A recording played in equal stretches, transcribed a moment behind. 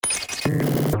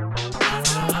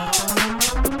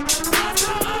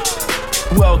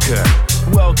Welcome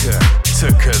to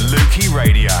Kaluki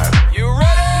Radio. You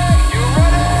ready? You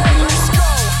ready? Let's go.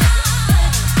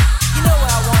 You know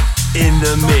what I want. In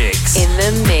the mix. In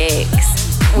the mix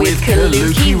with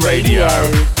Kaluki Radio.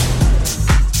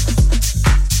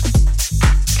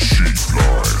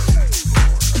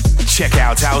 Check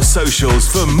out our socials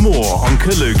for more on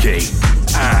Kaluki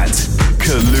at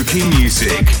Kaluki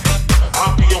Music.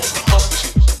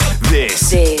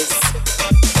 This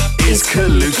is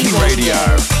Kaluki Radio.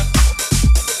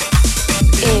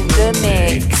 In the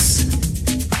mix.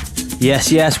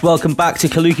 Yes, welcome back to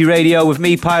Kaluki Radio with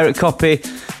me, Pirate Copy,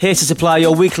 here to supply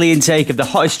your weekly intake of the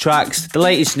hottest tracks, the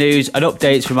latest news and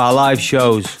updates from our live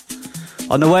shows.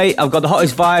 On the way, I've got the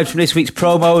hottest vibes from this week's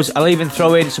promos. I'll even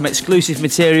throw in some exclusive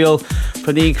material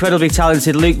from the incredibly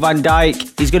talented Luke Van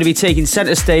Dijk. He's going to be taking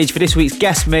centre stage for this week's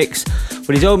guest mix with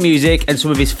his own music and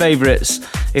some of his favourites.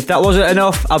 If that wasn't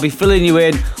enough, I'll be filling you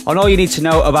in on all you need to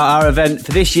know about our event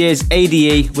for this year's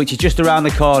ADE, which is just around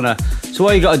the corner. So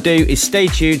all you got to do is stay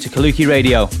tuned to Kaluki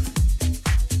Radio.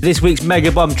 This week's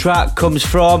Mega Bomb track comes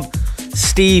from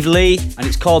Steve Lee and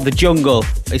it's called The Jungle.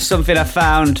 It's something I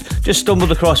found, just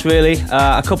stumbled across really,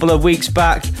 a couple of weeks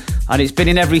back, and it's been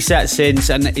in every set since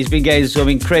and it's been getting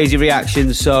some crazy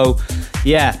reactions. So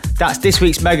yeah, that's this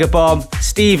week's Mega Bomb,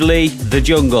 Steve Lee, The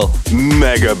Jungle.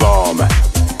 Mega Bomb.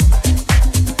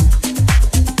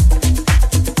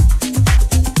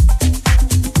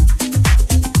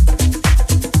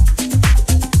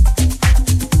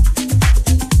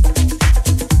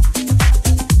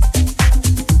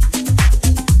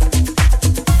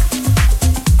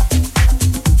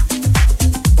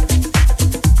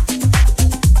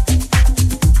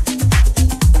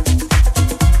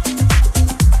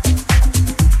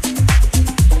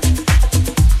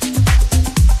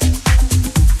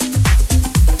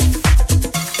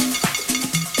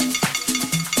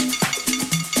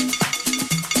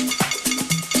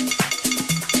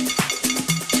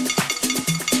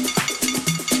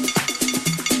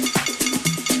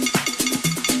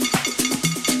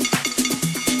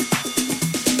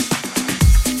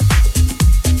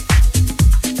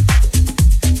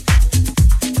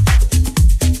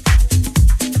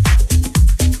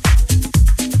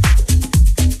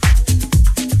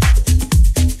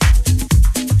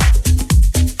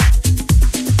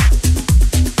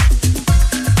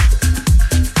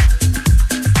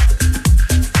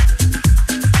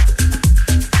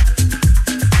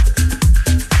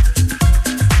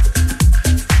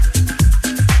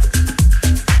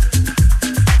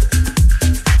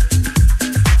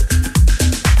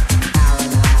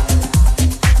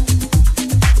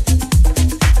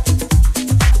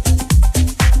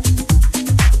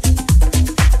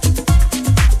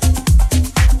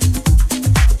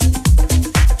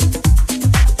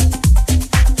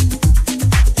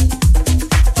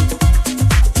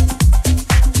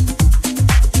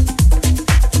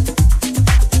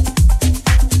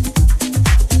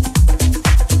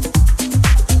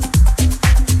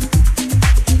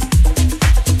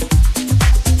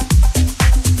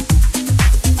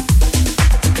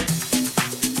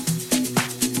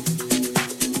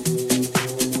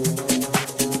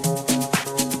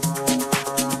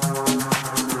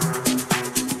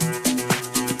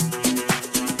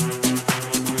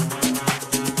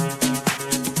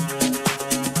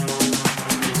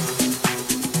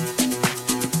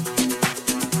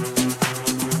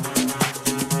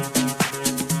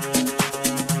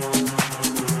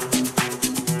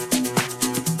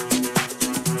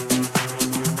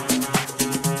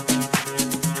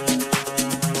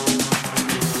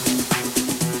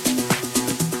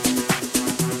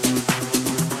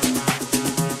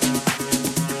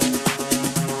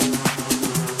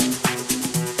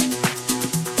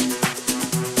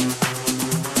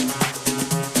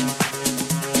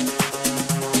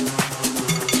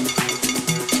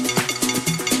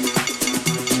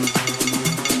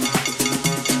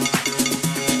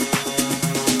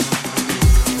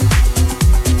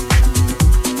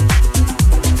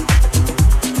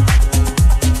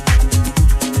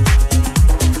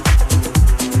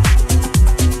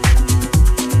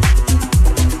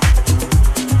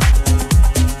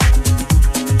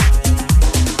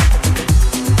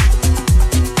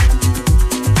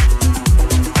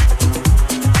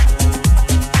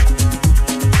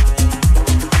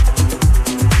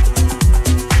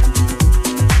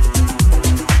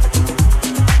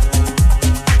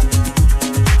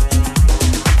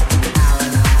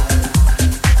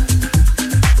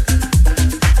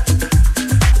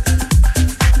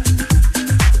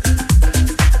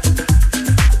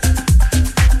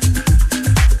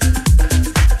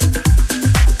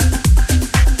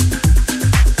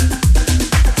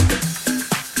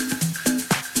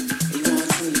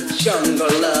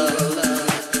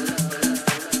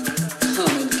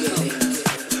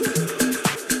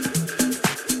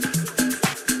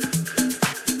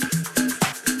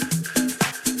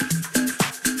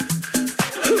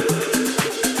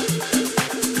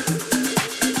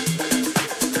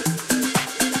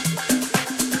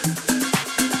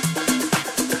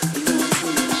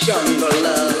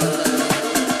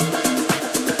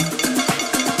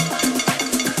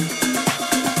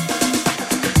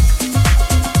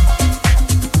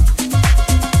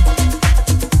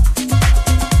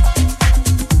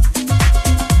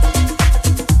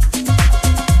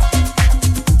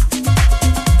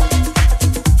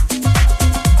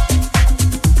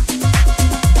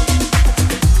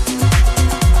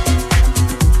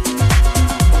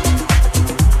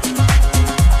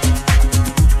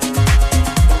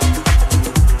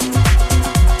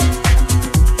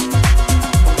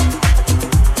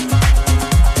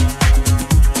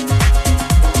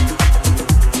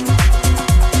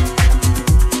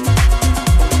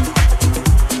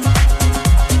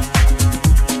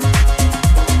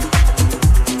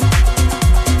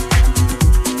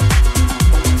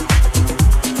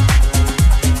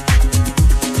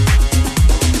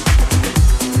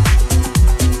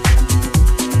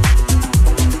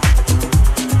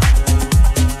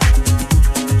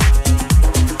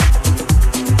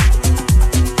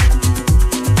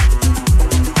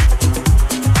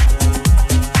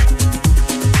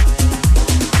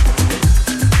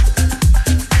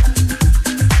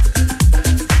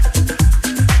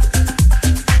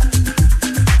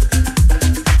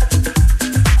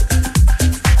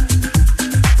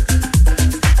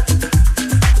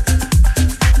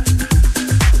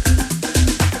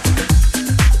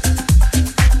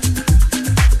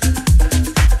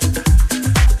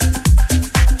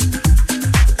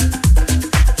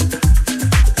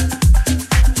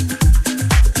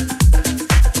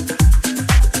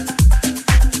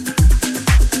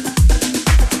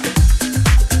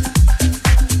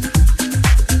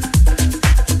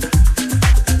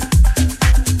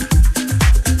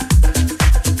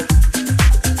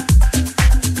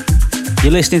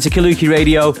 You're listening to Kaluki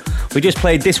Radio. We just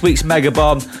played this week's Mega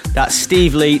Bomb. That's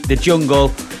Steve Lee, The Jungle.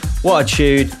 What a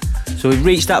tune. So we've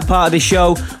reached that part of the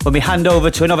show when we hand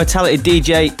over to another talented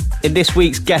DJ in this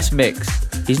week's guest mix.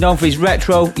 He's known for his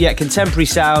retro yet contemporary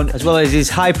sound, as well as his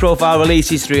high-profile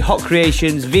releases through Hot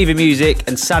Creations, Viva Music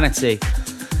and Sanity.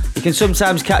 You can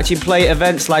sometimes catch him play at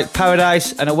events like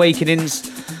Paradise and Awakenings,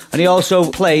 and he also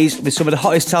plays with some of the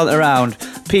hottest talent around,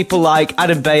 people like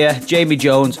Adam Beyer, Jamie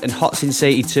Jones and Hot Since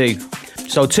 82.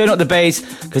 So turn up the bass,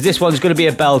 because this one's going to be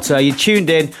a belter. You're tuned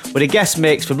in with a guest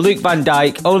mix from Luke Van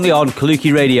Dyke, only on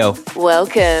Kaluki Radio.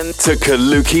 Welcome to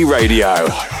Kaluki Radio.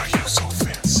 Why are you so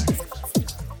fancy?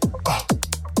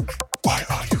 Why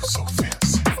are you so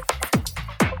fancy?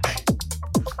 Hey,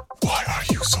 why are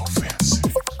you so fancy?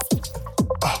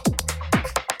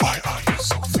 Why are you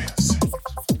so fancy?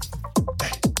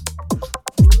 Hey.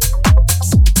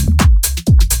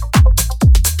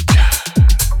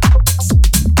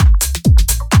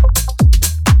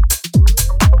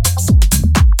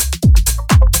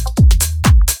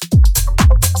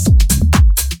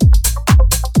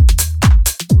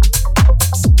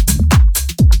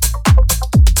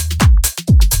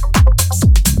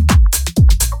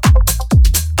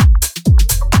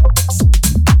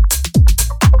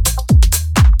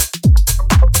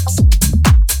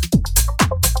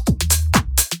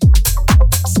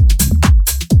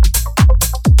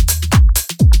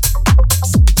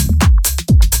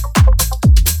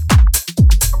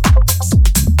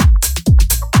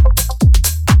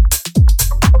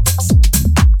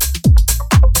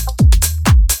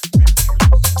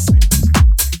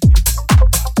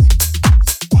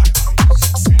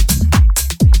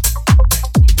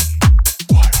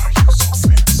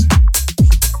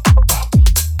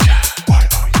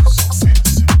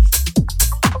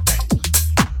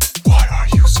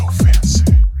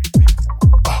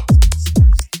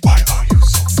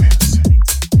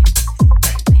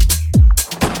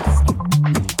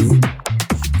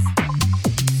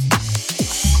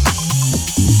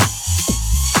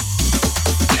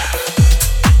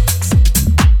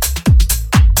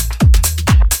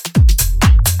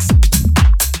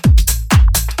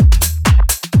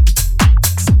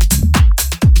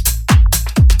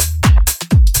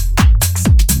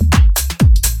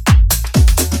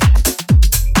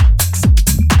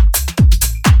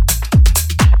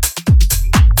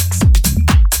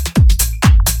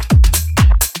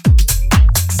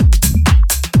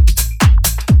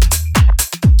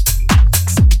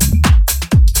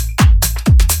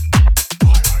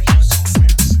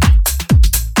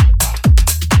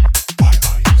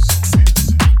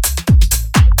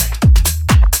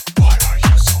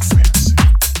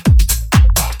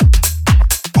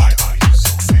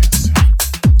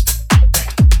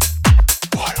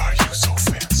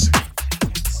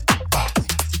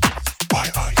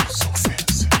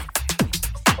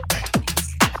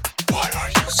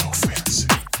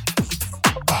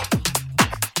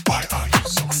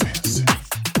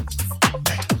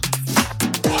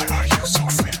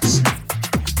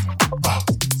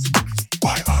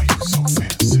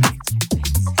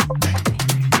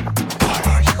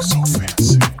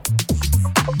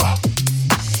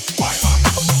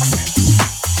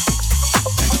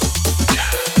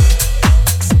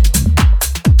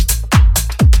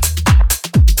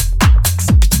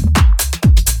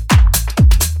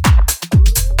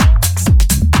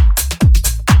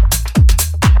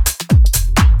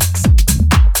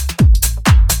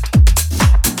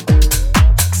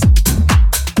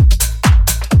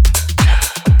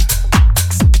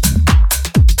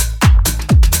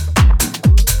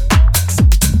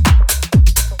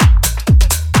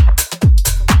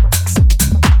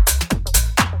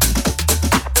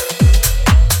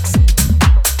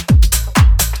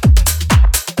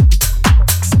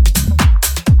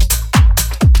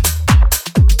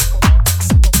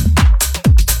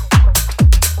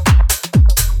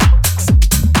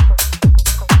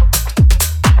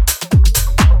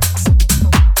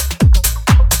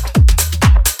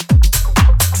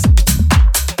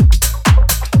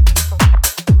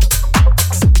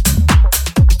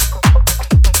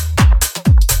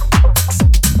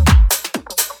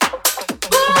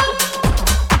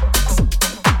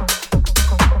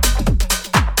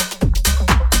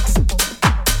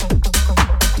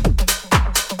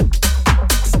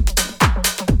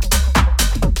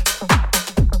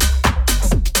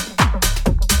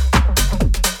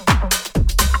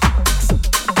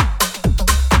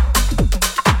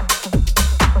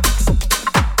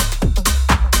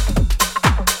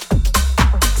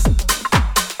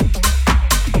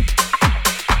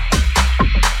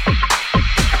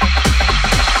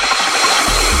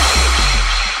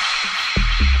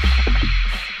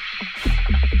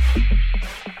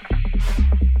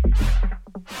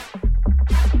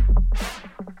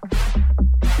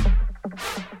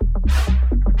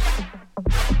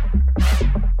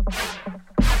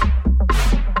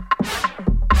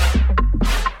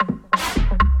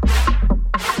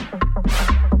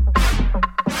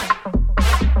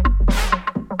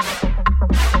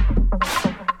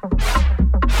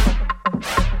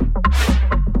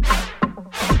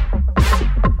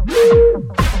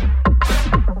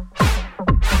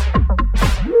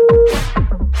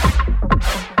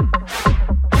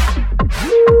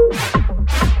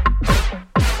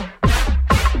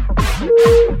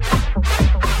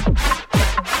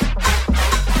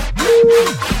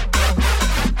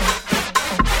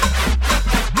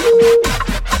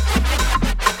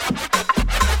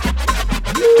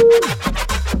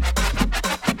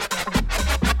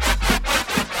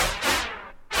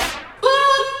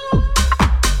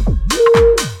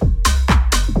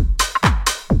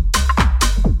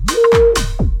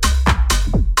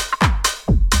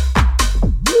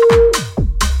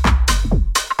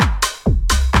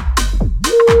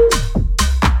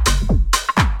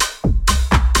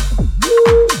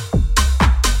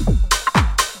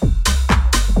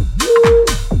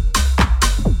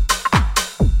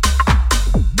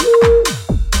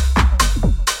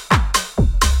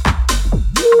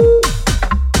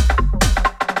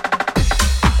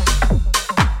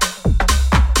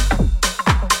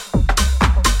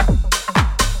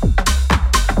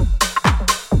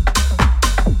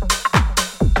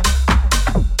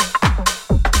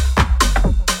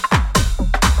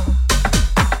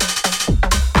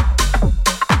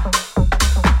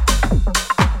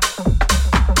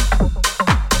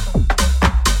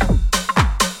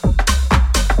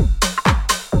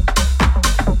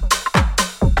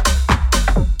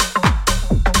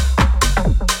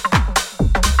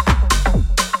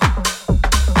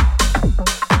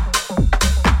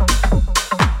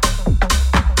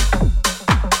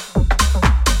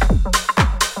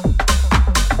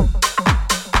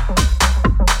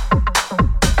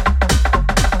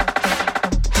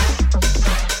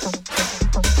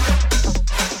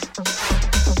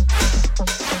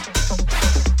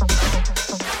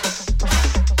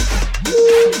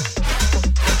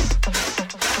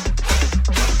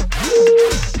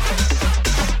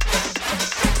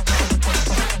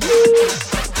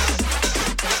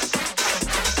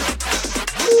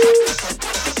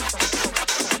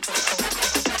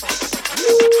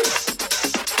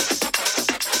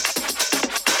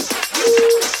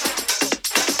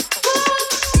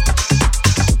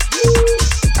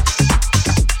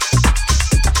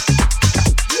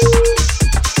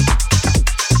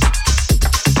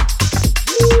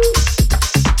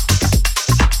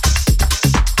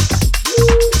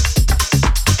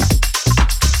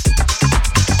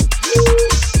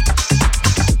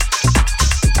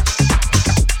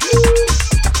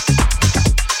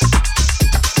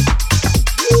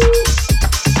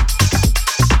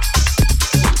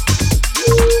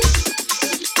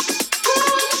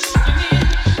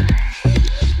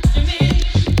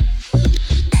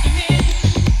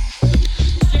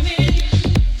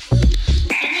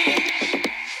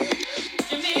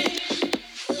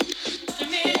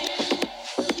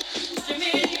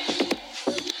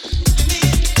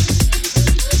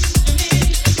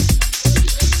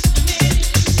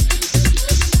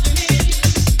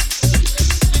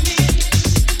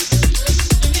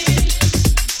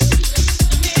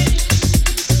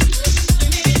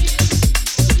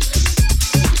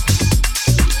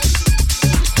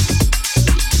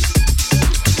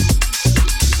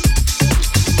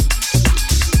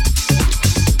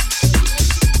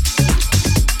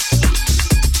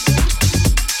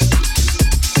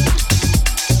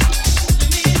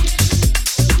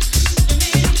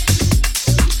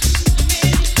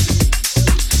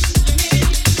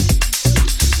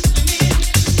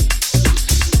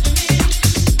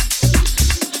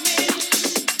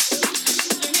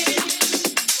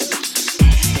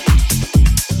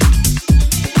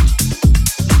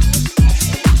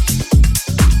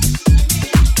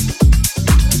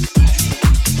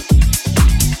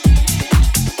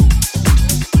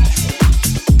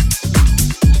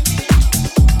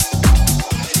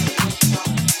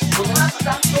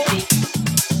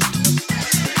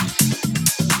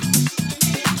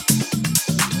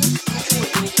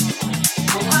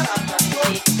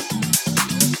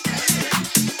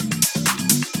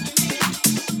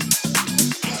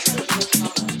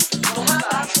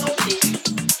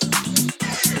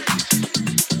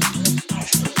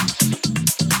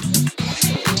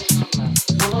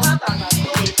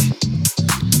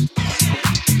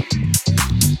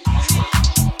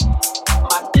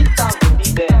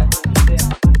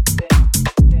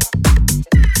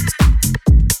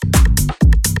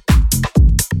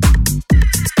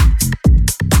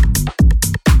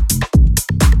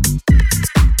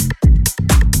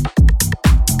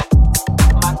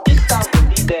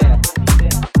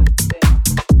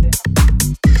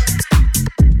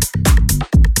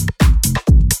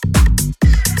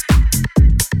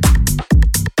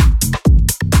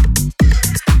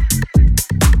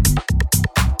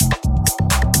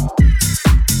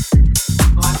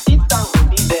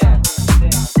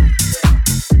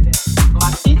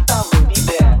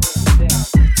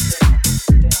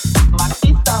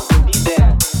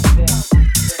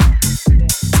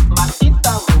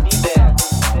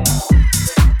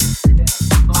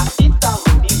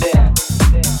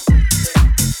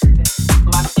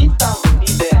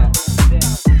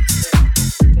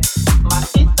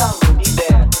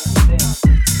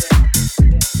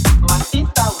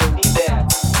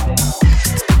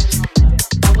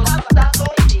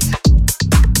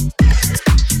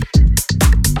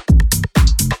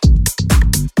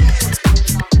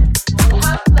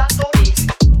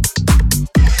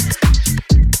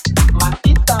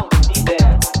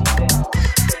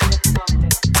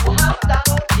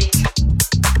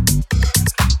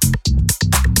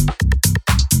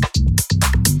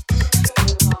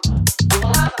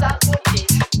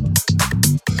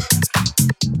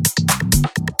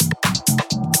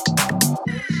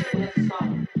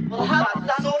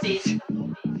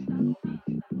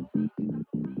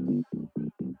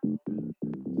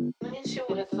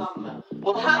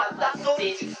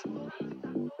 My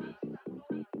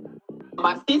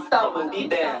sister will be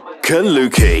there.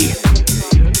 Kaluki.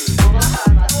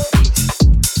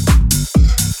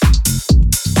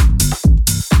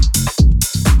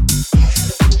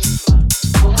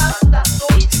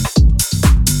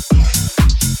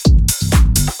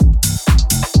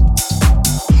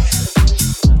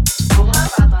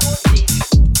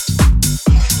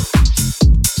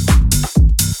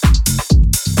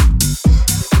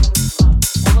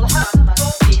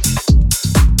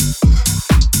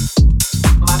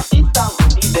 My sister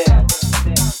will be there.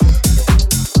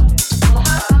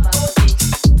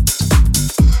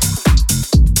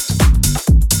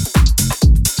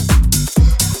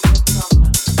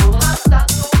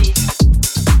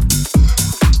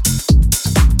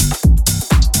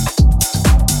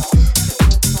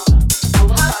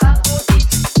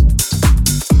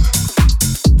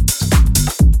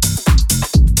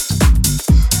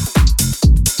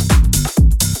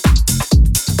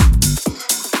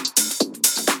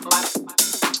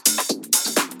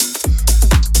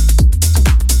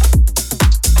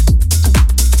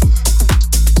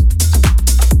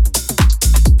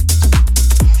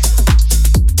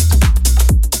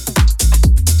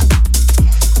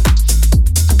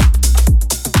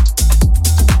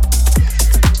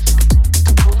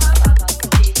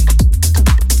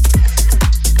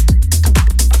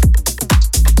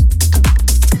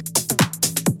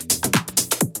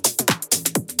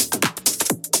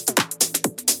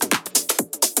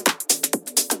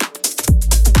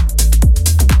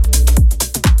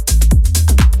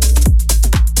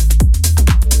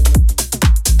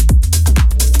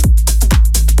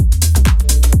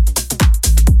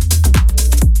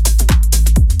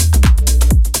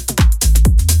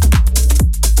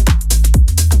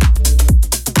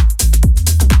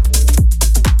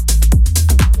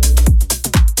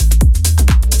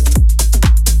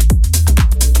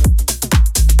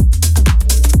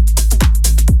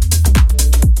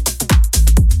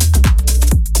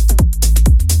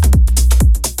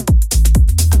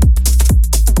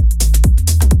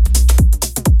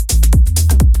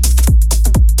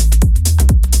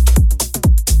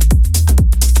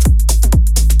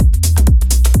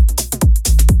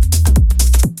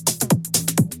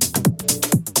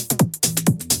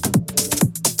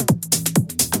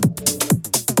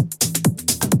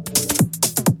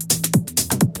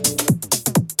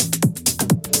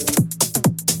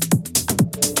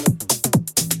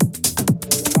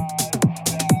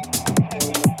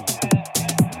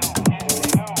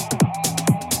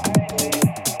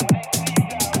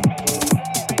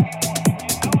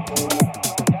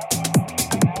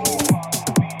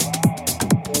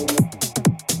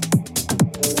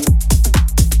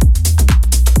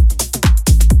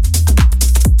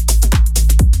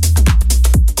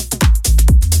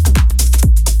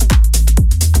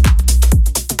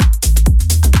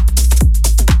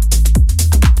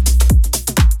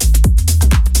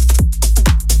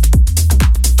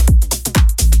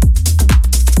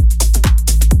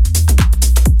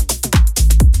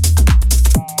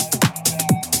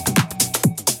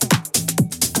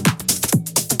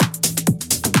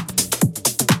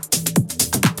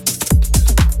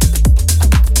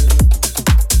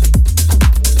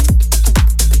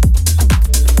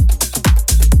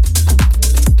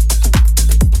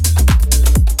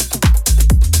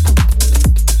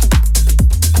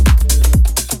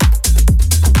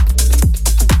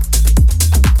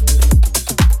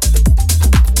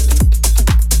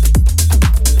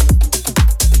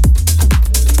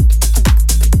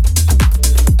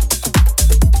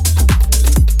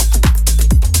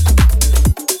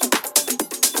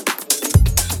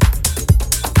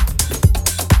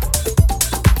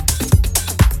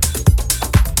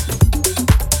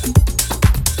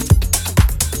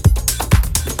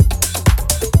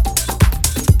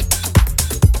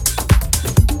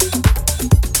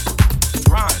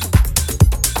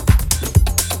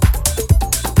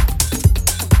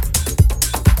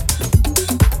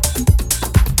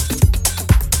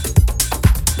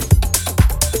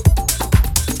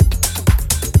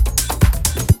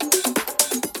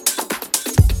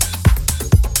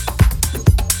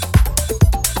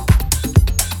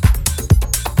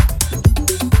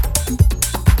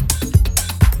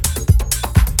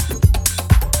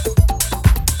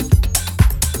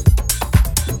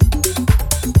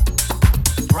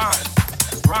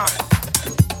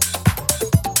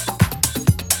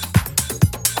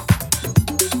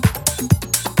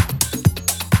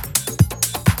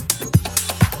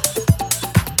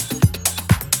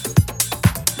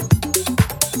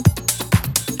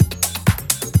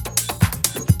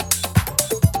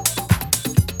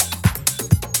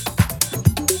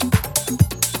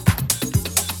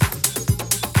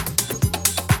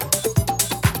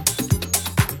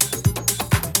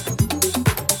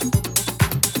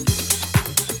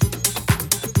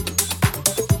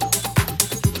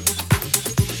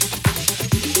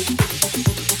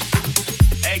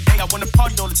 I wanna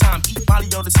party all the time, eat Molly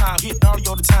all the time, hit Gnarly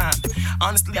all the time.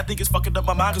 Honestly, I think it's fucking up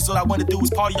my mind, cause all I wanna do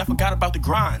is party, I forgot about the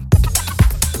grind.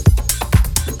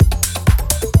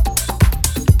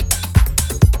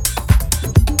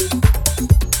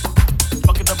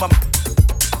 Fucking up my mind.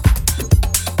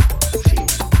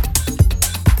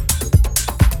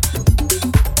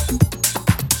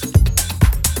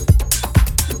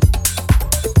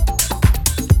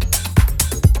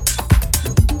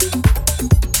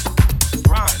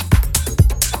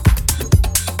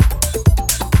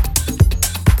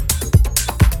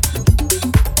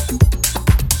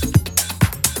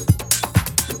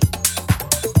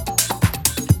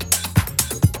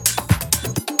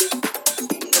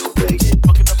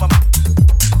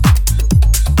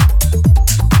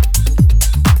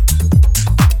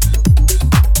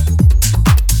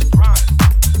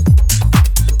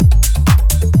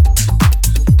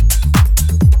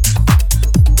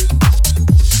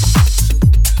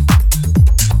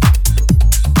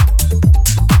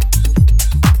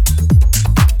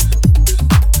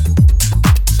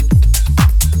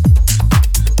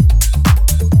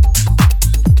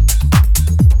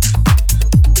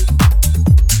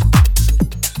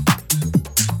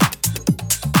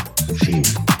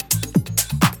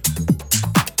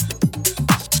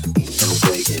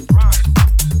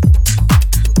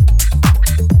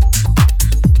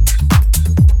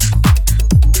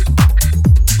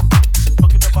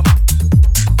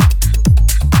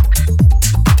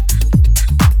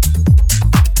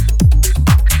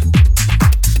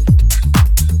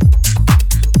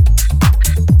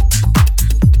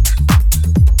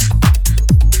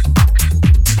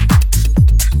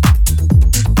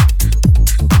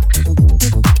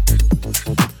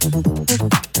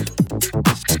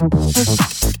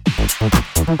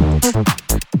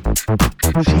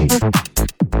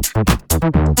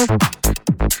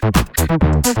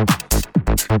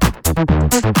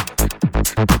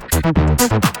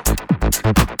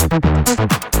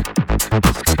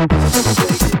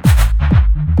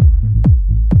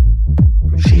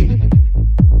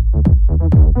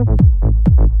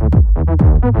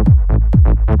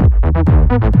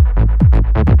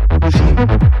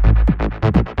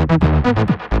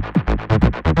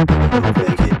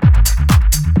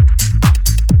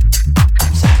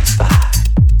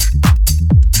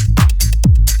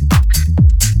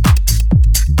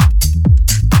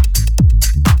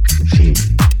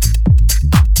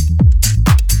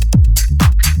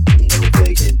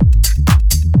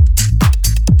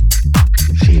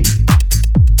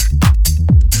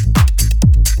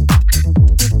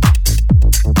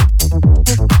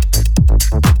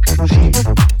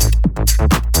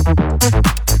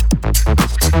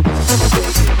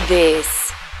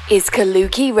 Is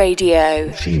Kaluki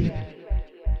Radio.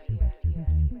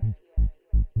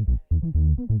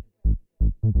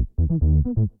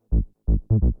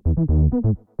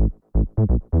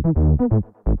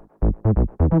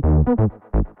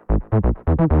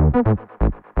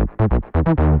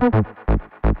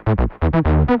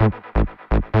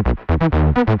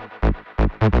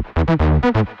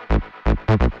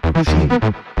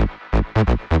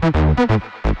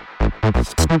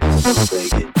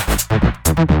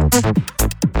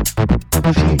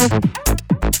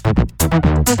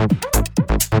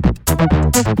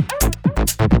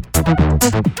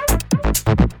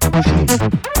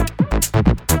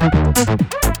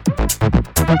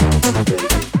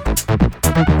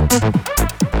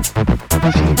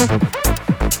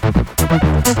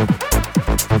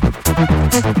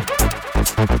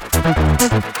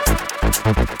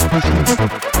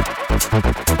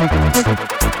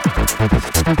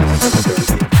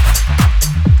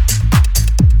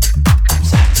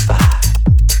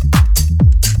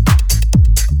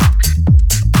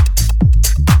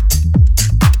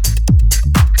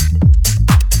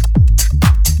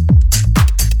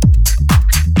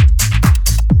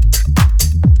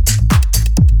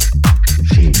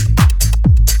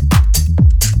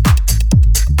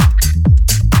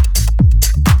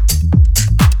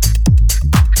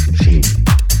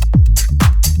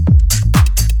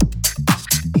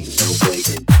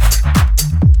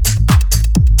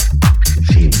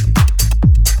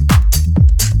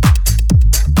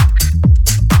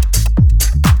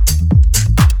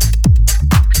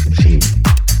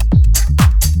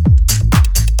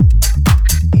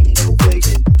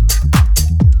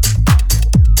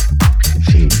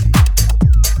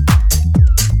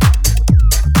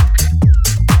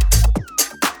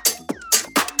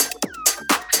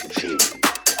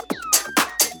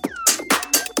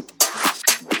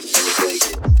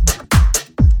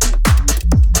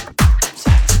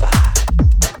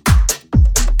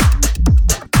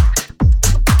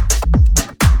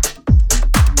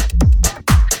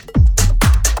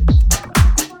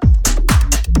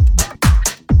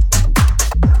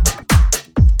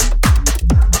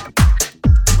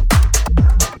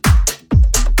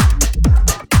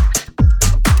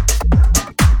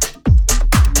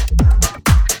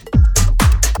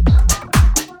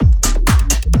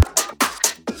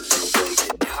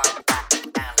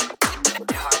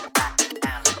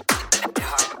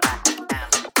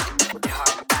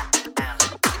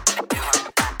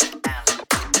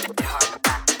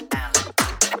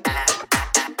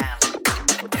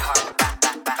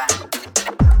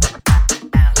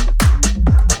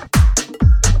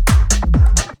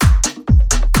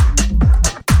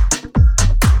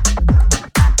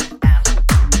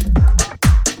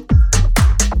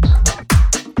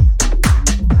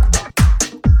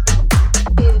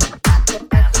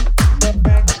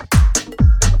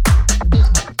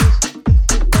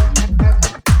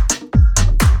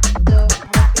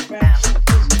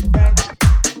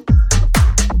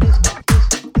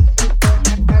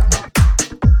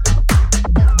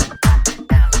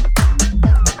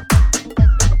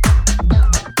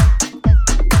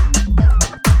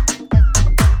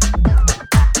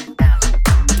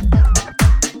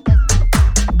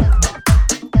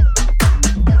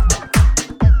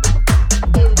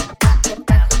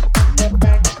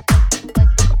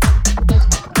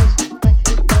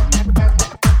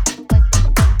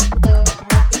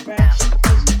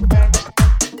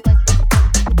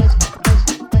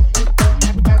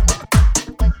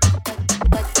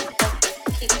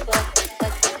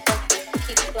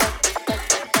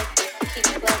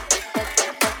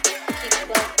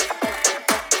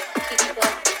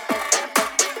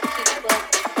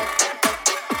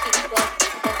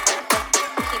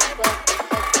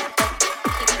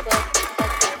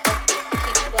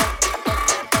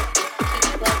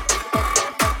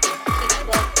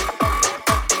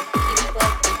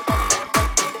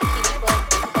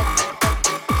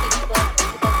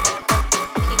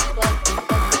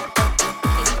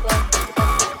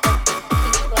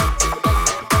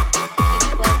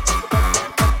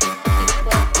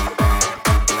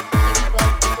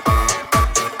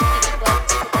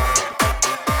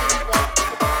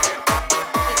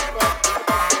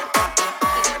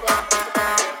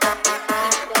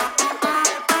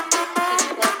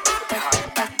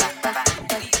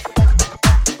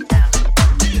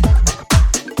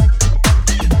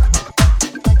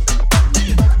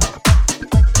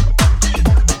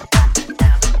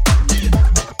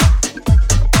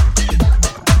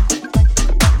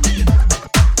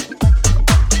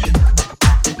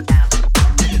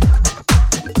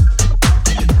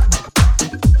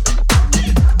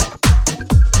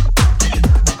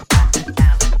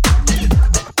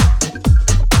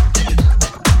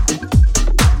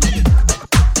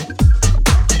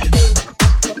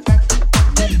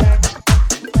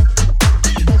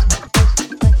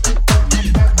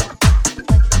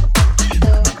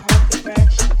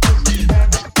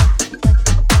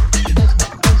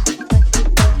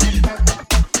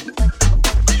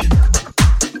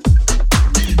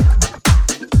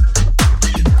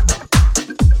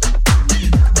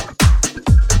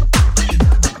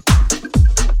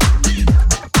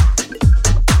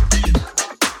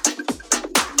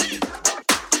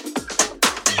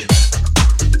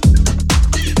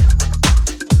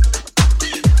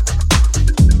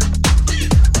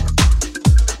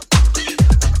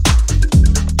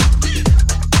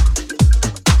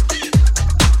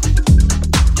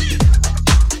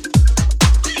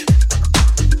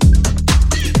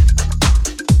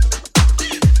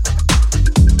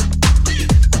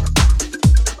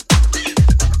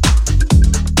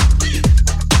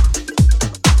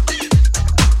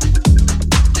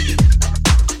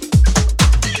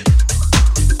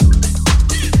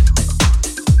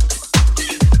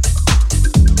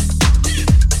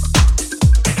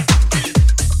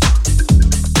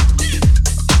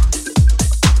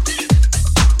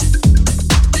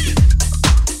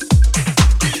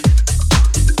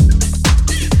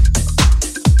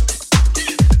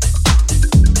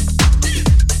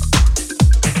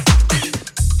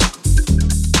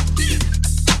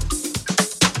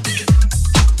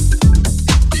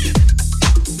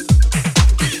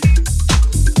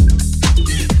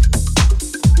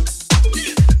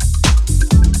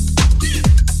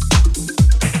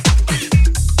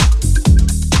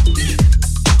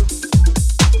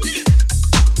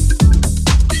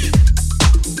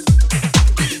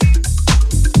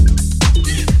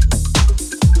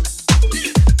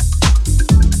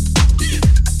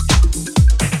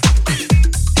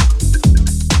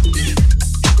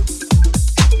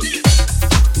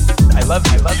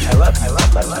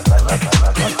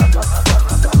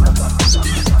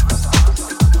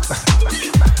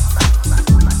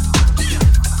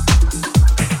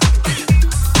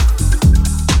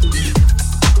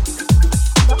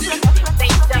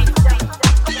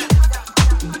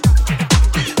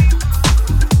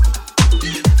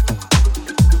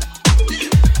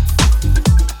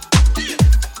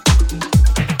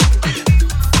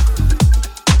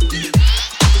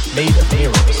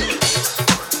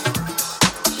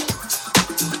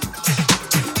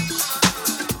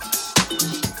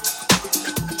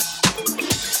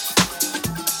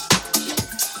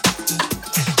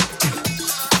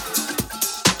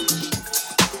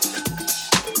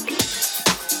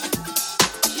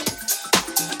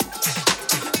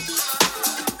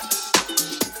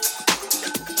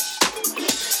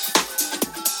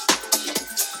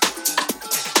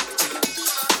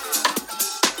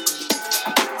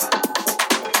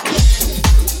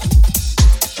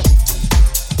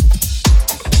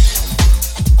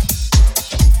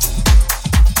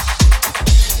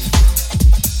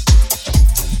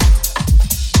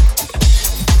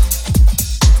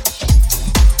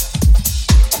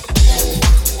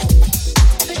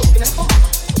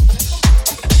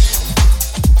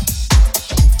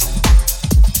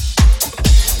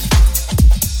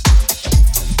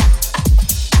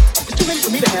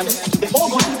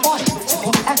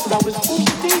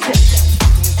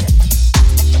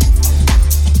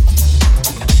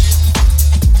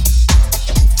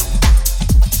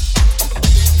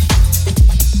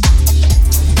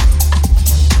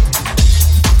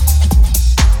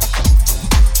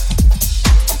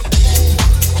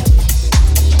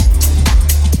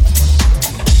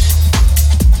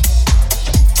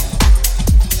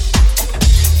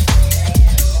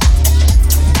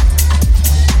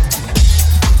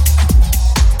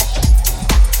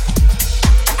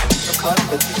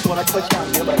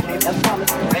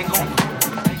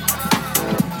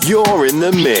 You're in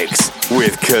the mix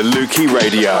with Kaluki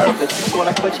Radio. When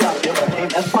I put you out there, okay?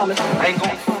 That's promise. I ain't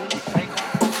gon'.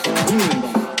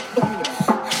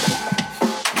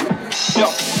 Yo,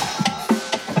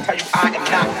 I tell you, I am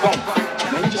not wrong.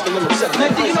 Man, you just a little upset.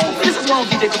 Man, you know, this is wrong,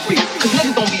 DJ Capri. Cause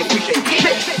niggas don't be appreciated.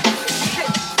 Shit.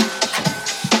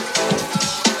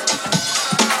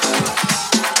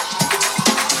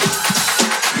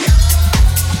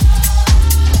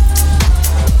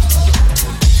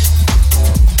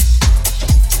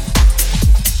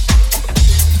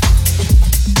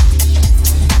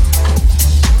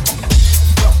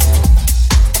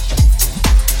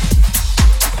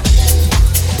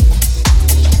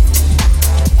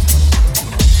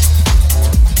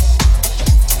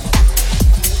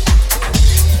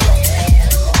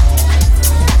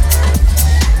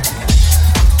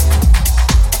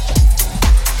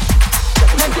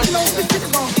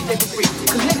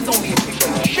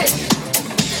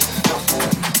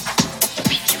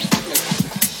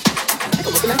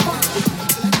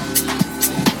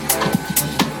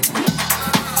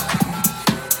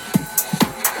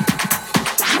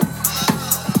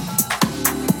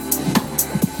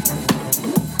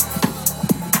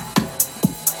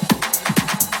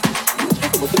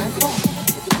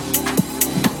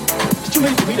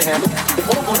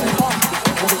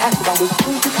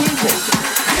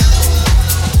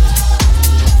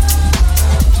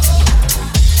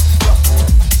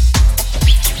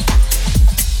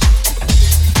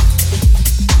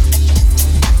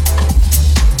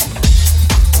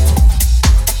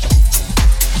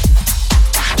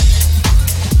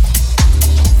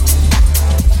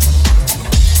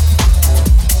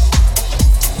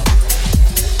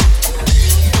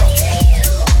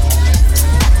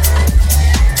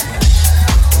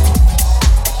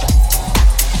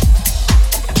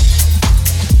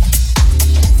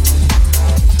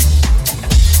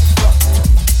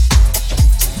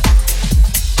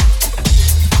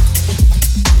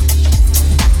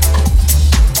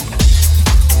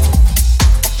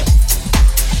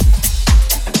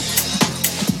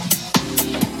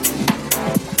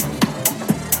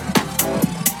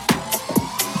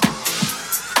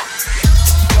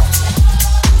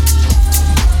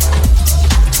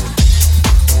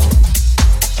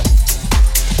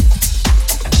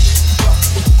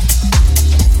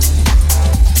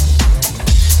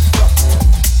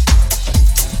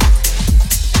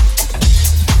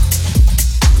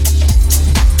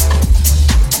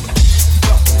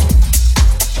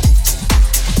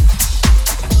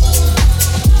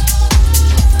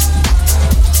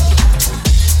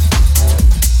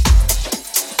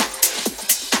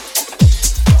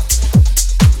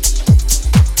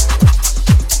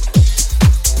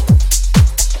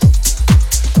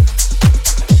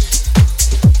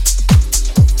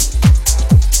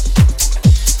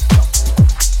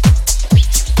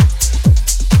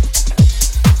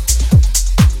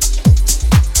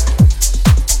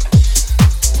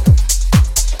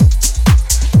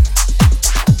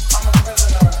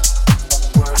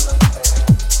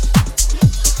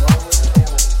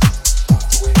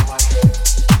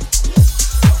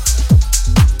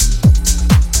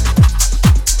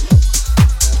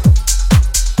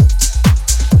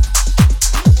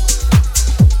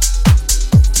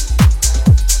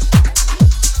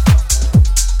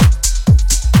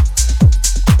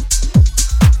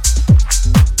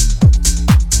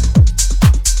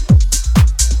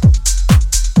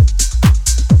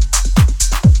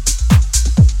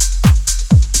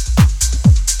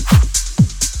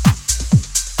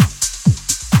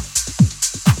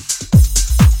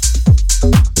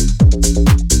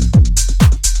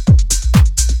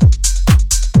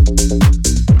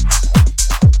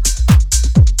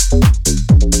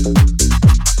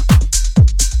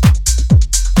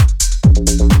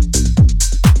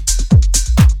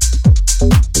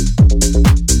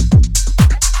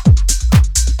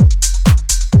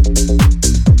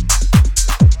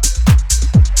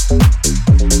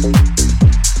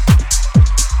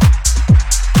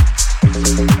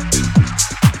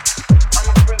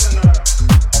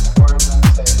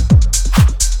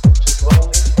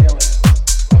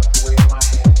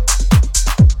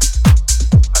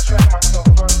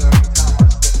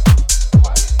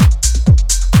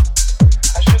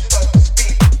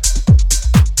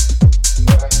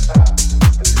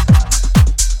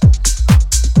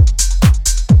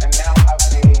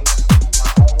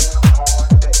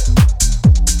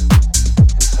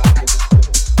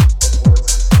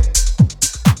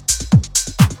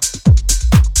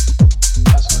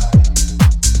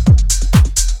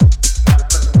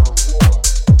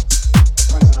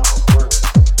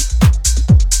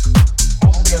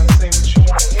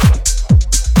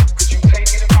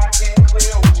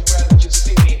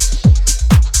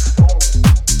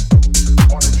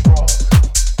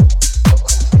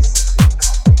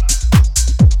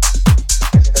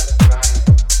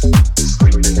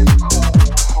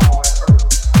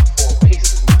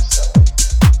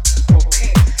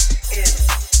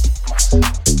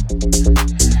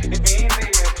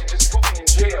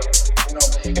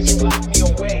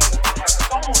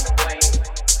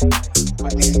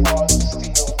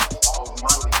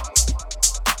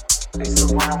 They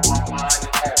surround my mind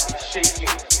and have me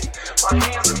shaking. My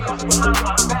hands are cuffed behind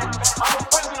my back. I'm a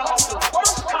prisoner of the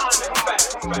worst kind, in fact.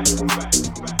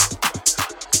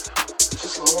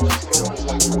 Just long as it feels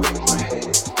like a weight in my head.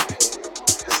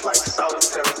 It's like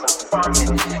solitary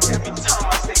confinement. Every time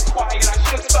I stay quiet, I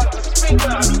should start to speak,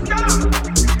 but I stop.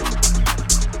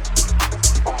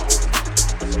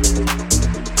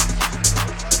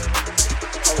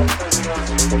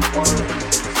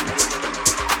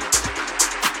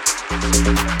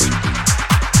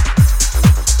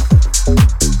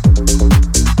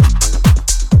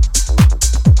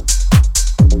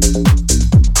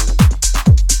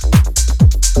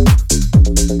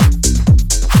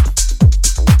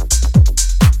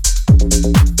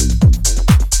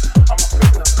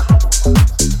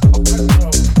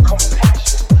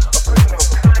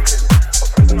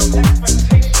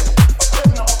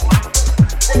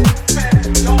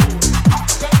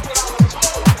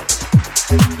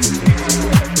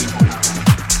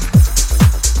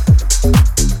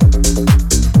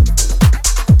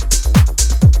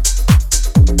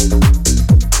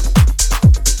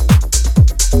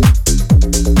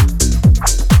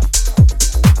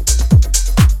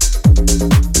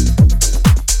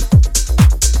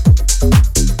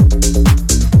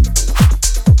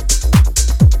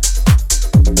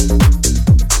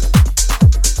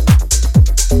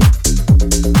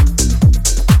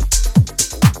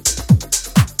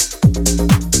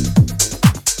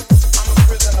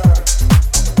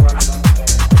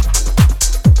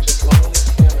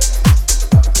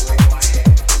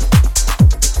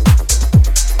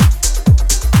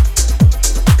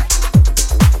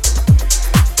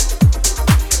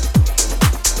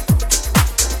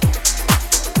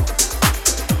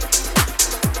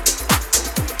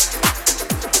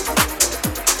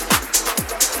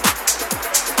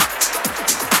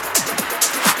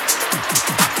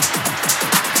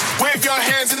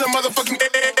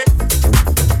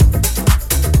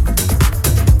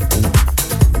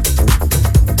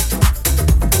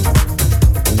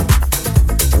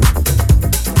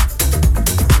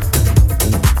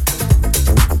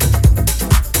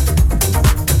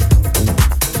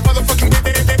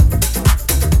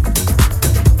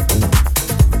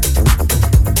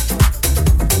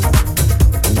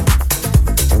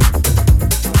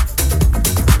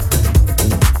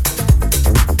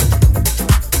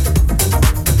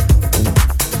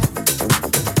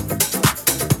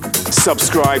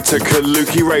 Subscribe to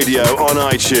Kaluki Radio on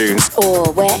iTunes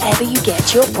or wherever you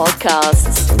get your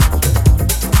podcasts.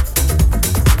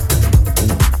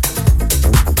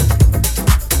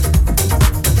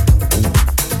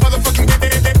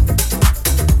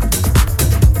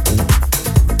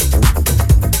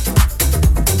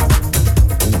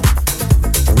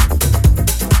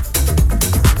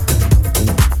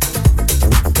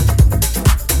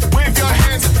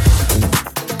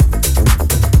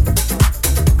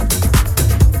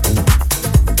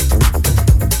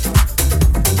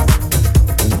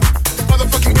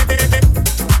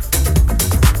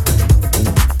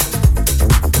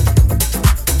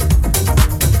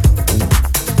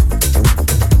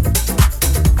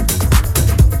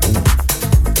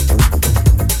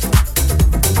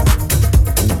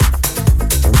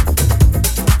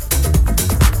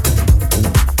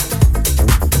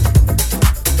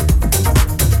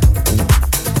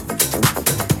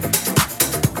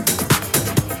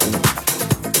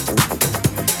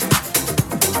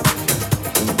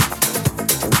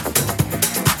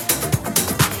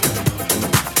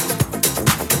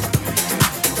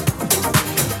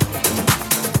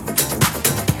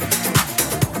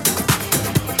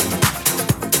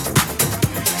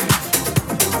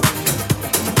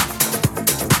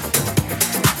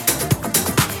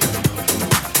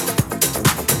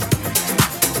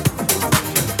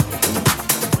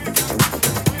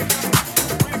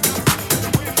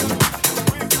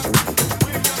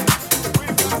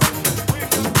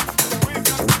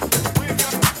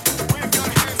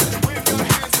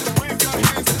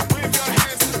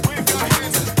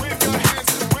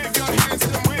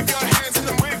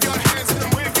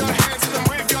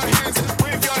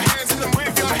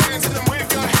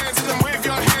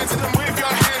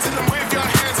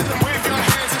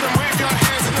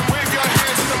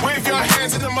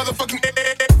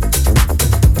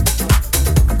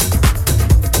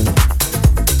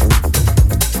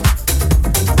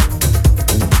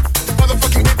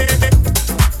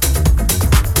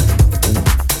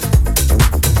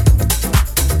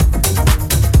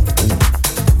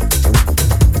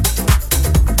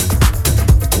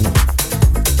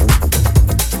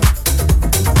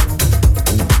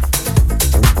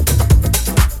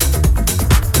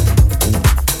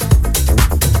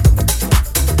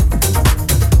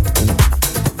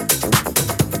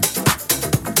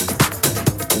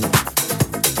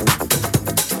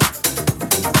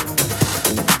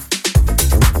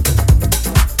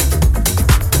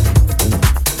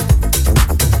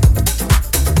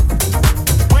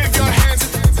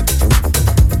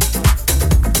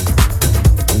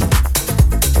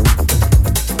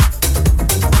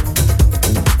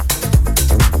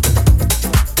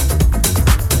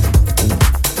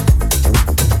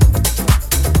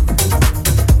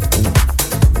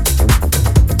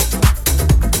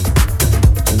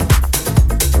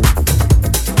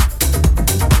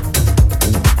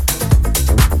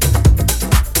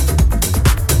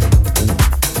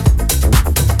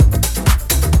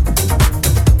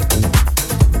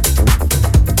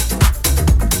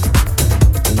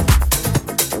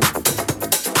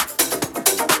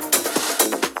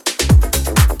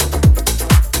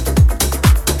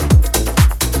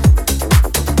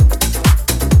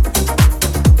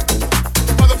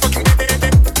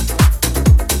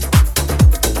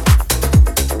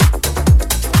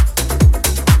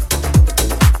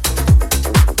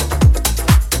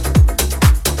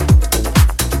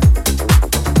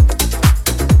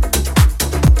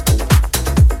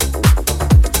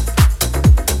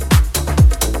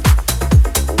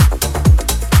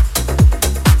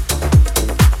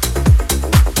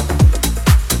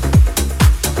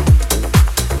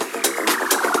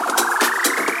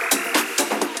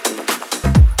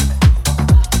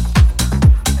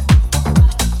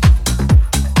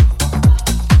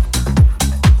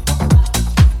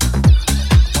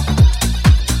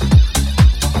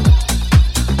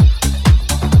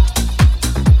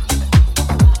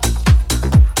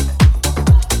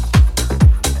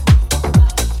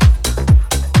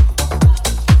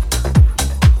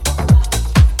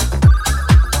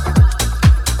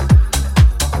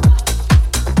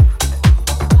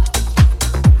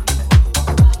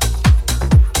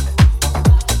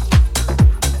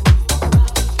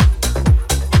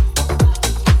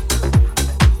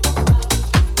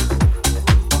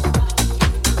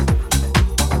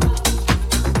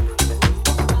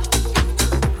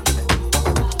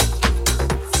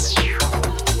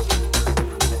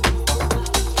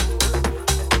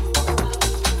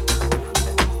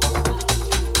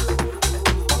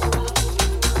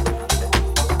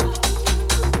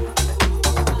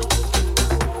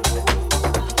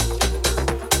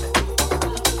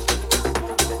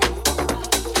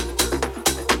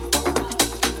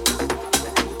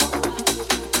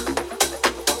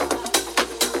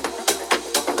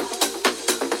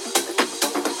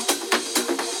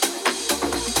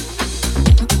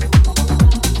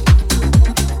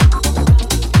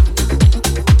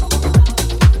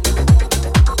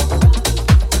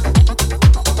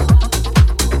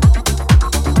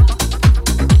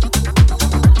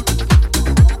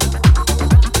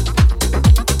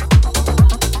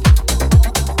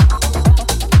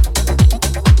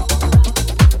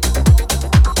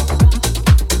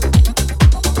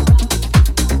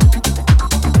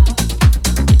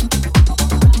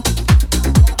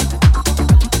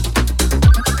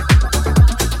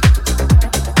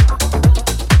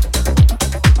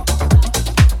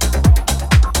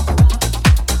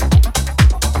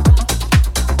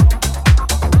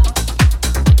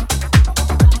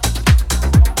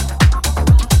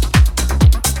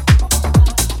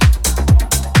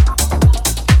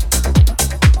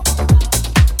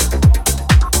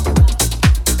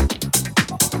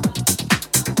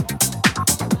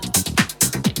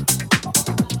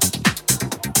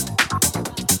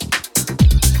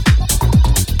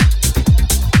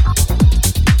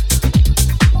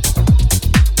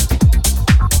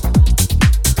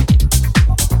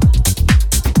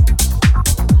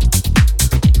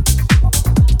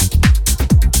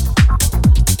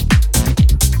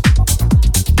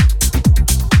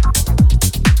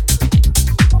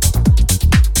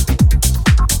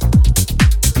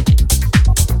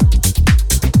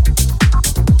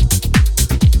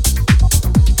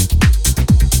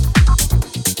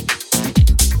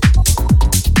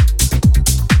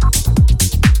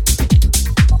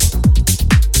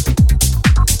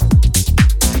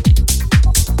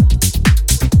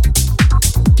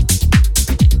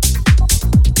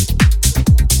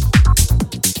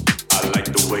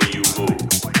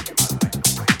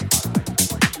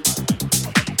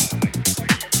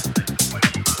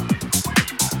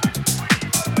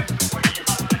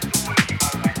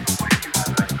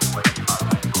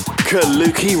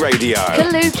 Kaluki Radio.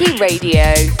 Kaluki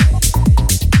Radio.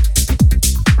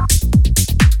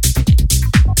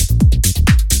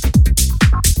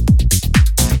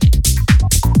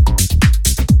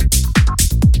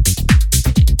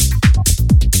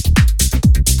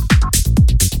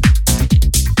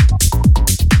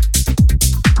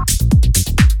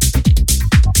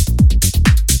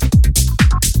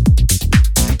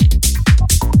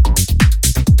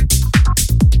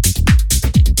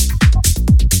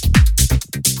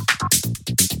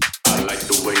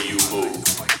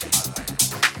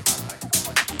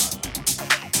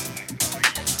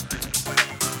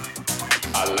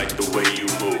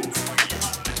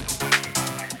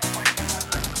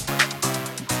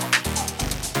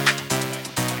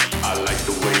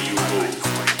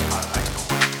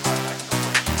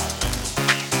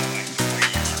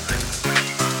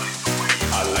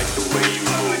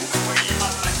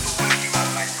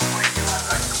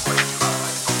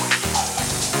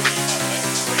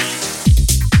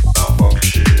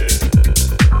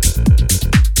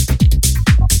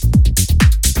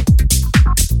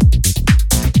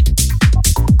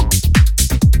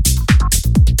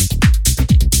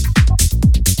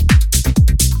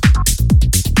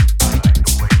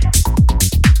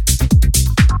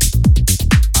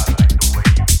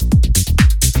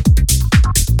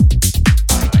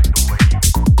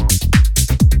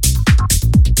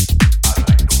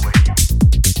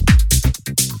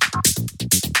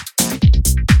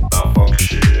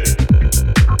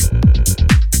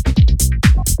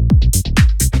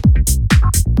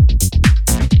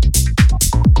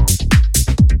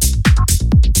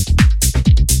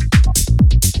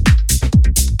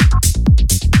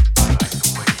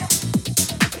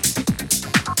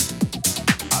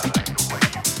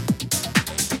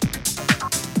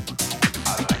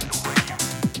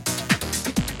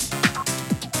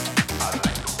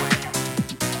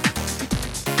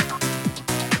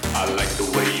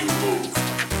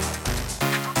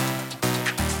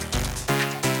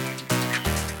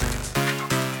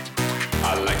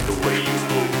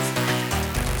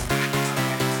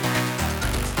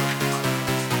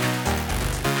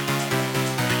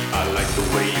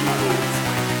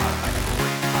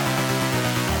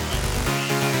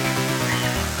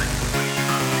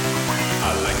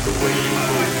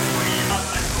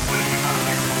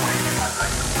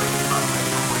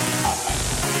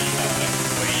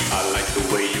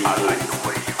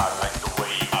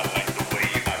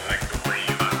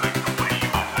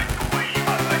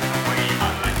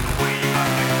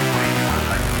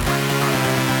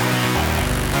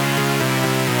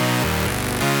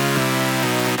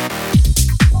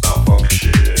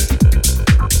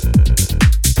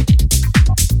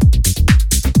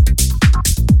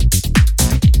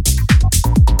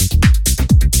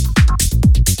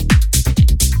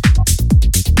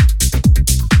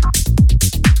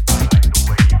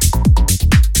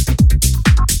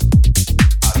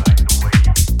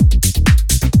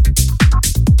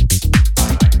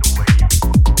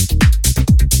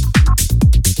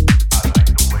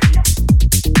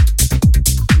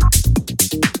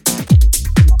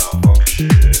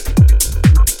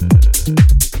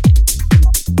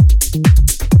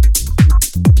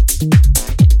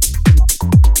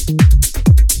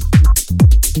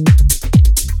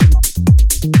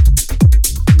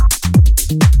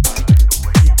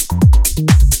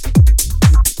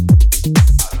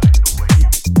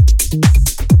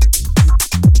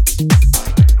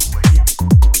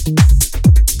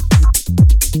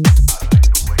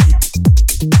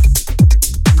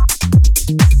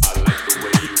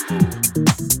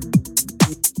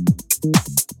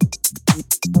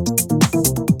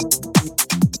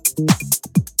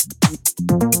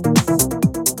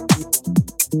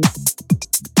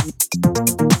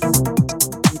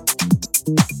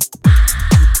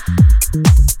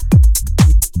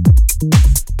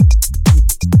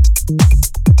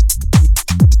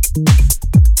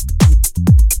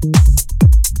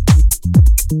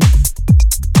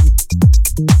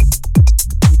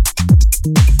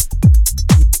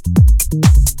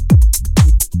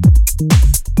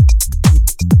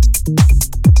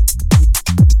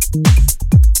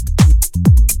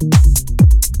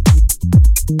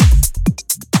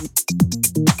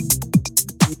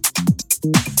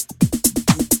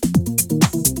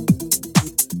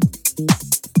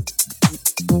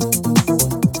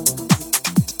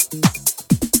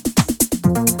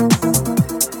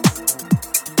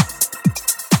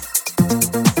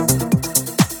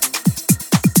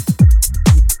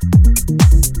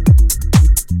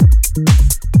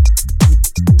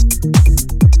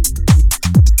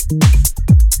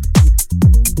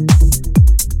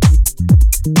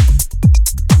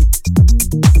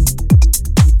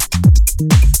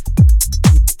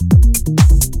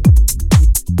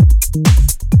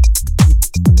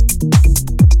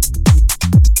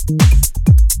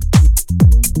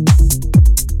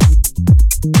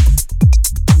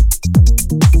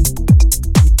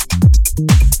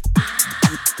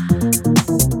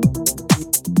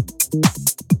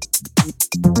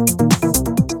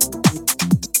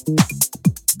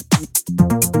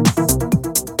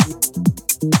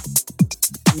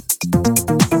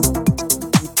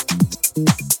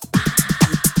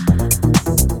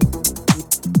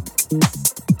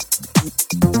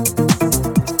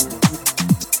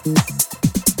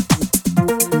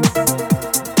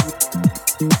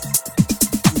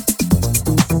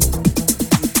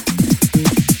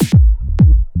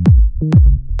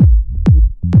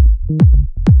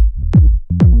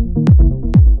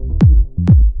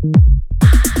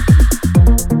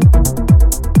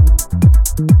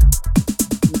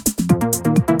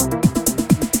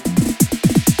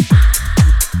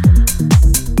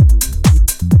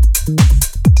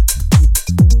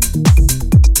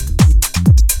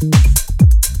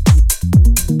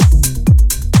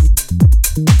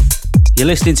 You're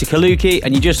listening to Kaluki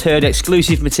and you just heard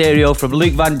exclusive material from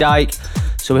Luke Van Dyke,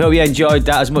 so we hope you enjoyed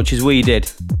that as much as we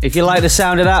did. If you like the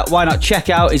sound of that, why not check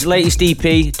out his latest EP,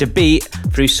 The Beat,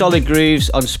 through Solid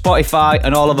Grooves on Spotify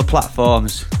and all other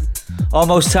platforms.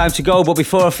 Almost time to go, but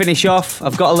before I finish off,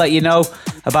 I've got to let you know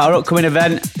about our upcoming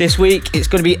event. This week, it's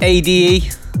going to be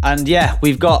ADE, and yeah,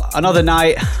 we've got another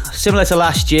night similar to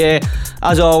last year.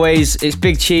 As always, it's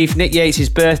Big Chief Nick Yates'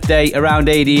 birthday around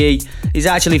ADE. It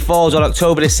actually falls on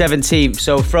October the 17th,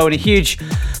 so throwing a huge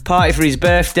party for his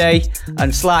birthday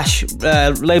and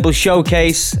 / label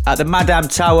showcase at the Madame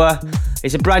Tower.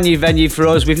 It's a brand new venue for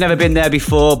us. We've never been there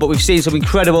before, but we've seen some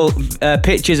incredible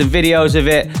pictures and videos of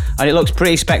it, and it looks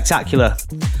pretty spectacular.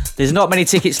 There's not many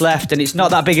tickets left, and it's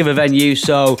not that big of a venue,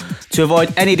 so to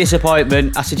avoid any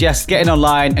disappointment, I suggest getting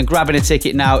online and grabbing a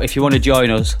ticket now if you want to join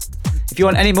us. If you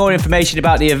want any more information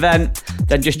about the event,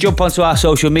 then just jump onto our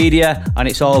social media, and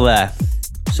it's all there.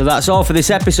 So that's all for this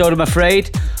episode, I'm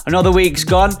afraid. Another week's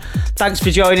gone. Thanks for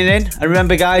joining in. And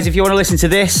remember, guys, if you want to listen to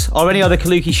this or any other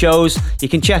Kaluki shows, you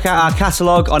can check out our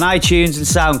catalogue on iTunes and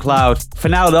SoundCloud. For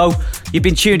now, though, you've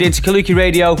been tuned in to Kaluki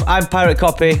Radio. I'm Pirate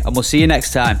Copy, and we'll see you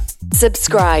next time.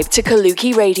 Subscribe to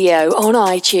Kaluki Radio on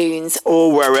iTunes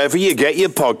Or wherever you get your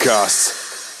podcasts.